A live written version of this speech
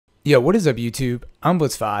Yo, what is up YouTube? I'm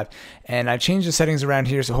Blitz5 and I changed the settings around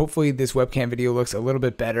here, so hopefully this webcam video looks a little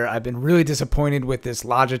bit better. I've been really disappointed with this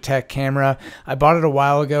Logitech camera. I bought it a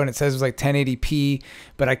while ago and it says it was like 1080p,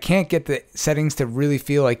 but I can't get the settings to really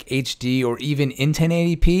feel like HD or even in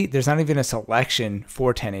 1080p. There's not even a selection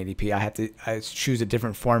for 1080p. I choose a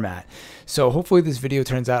different format. So hopefully this video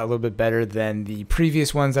turns out a little bit better than the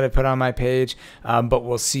previous ones that I put on my page, but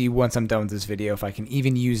we'll see once I'm done with this video if I can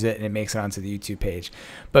even use it and it makes it onto the YouTube page.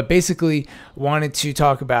 But basically, wanted to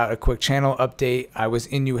talk about a quick channel update. I was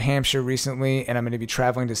in New Hampshire recently and I'm going to be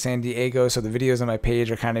traveling to San Diego, so the videos on my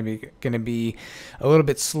page are kind of going to be a little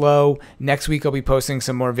bit slow. Next week I'll be posting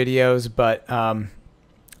some more videos, but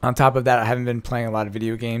on top of that, I haven't been playing a lot of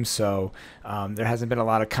video games, so there hasn't been a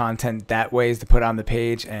lot of content that ways to put on the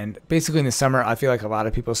page. And basically in the summer, I feel like a lot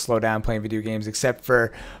of people slow down playing video games, except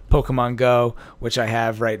for Pokemon Go, which I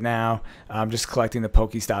have right now. I'm just collecting the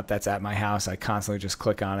Pokestop that's at my house. I constantly just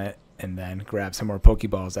click on it and then grab some more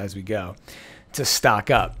Pokeballs as we go to stock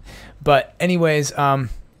up. But anyways,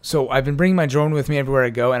 so I've been bringing my drone with me everywhere I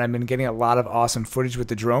go, and I've been getting a lot of awesome footage with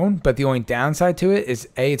the drone. But the only downside to it is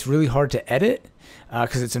A, it's really hard to edit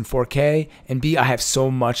because it's in 4K, and B, I have so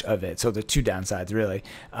much of it. So the two downsides really.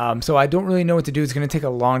 So I don't really know what to do. It's going to take a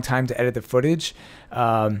long time to edit the footage.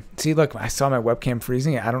 See, look, I saw my webcam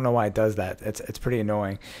freezing. I don't know why it does that. It's pretty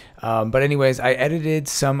annoying. But anyways, I edited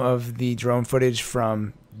some of the drone footage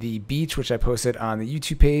from the beach, which I posted on the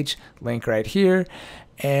YouTube page, link right here.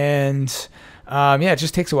 And yeah, it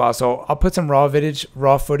just takes a while. So I'll put some raw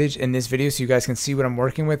footage in this video so you guys can see what I'm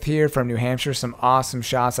working with here from New Hampshire. Some awesome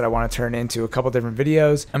shots that I want to turn into a couple different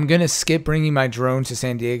videos. I'm going to skip bringing my drone to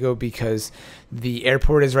San Diego because the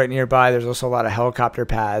airport is right nearby. There's also a lot of helicopter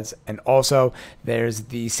pads, and also there's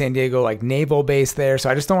the San Diego like naval base there. So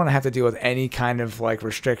I just don't want to have to deal with any kind of like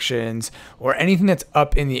restrictions or anything that's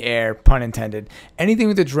up in the air, pun intended. Anything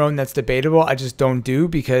with the drone that's debatable, I just don't do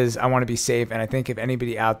because I want to be safe. And I think if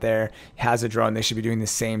anybody out there has a drone, they should be doing the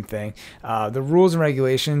same thing. The rules and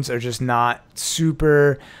regulations are just not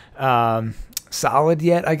super solid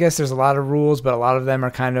yet. I guess there's a lot of rules, but a lot of them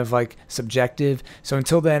are kind of like subjective. So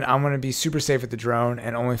until then, I'm going to be super safe with the drone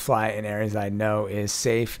and only fly in areas I know is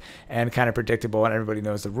safe and kind of predictable, and everybody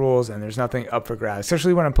knows the rules and there's nothing up for grabs,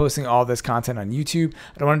 especially when I'm posting all this content on YouTube.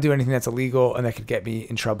 I don't want to do anything that's illegal and that could get me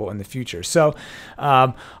in trouble in the future. So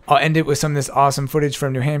I'll end it with some of this awesome footage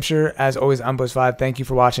from New Hampshire. As always, I'm Blitz5. Thank you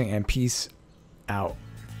for watching and peace out.